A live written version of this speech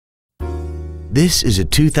This is a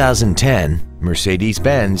 2010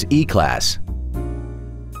 Mercedes-Benz E-Class.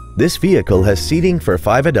 This vehicle has seating for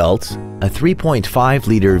 5 adults, a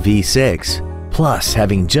 3.5-liter V6, plus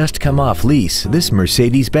having just come off lease, this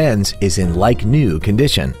Mercedes-Benz is in like-new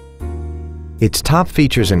condition. Its top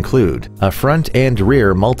features include a front and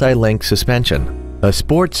rear multi-link suspension, a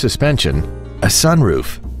sports suspension, a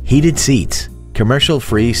sunroof, heated seats,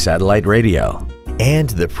 commercial-free satellite radio,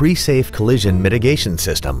 and the pre-safe collision mitigation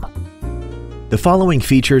system. The following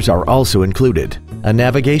features are also included: a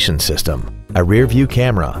navigation system, a rear-view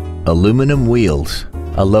camera, aluminum wheels,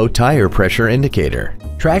 a low tire pressure indicator,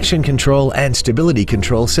 traction control and stability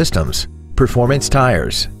control systems, performance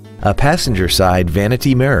tires, a passenger side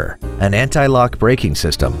vanity mirror, an anti-lock braking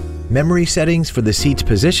system, memory settings for the seat's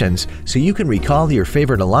positions so you can recall your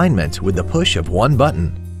favorite alignment with the push of one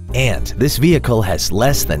button. And this vehicle has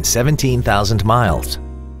less than 17,000 miles.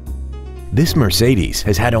 This Mercedes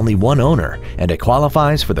has had only one owner and it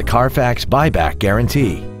qualifies for the Carfax buyback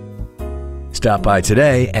guarantee. Stop by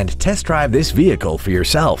today and test drive this vehicle for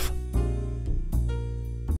yourself.